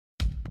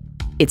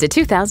It's a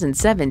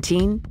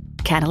 2017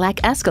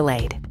 Cadillac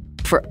Escalade.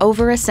 For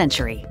over a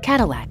century,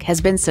 Cadillac has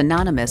been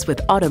synonymous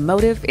with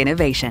automotive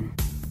innovation.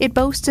 It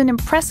boasts an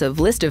impressive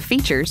list of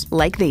features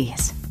like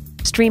these: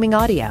 streaming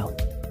audio,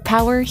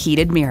 power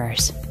heated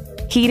mirrors,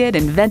 heated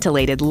and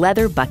ventilated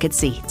leather bucket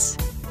seats,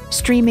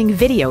 streaming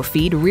video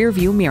feed rear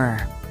view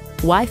mirror,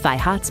 Wi-Fi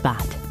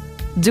hotspot,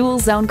 dual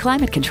zone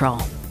climate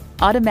control,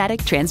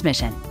 automatic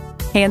transmission,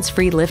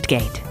 hands-free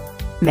liftgate,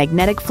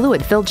 magnetic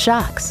fluid-filled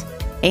shocks,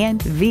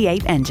 and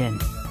V8 engine.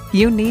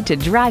 You need to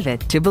drive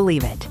it to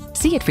believe it.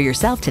 See it for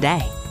yourself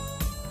today.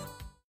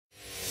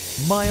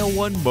 Mile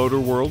 1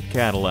 MotorWorld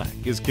Cadillac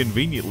is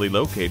conveniently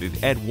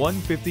located at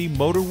 150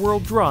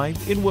 MotorWorld Drive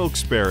in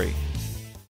Wilkes Barre.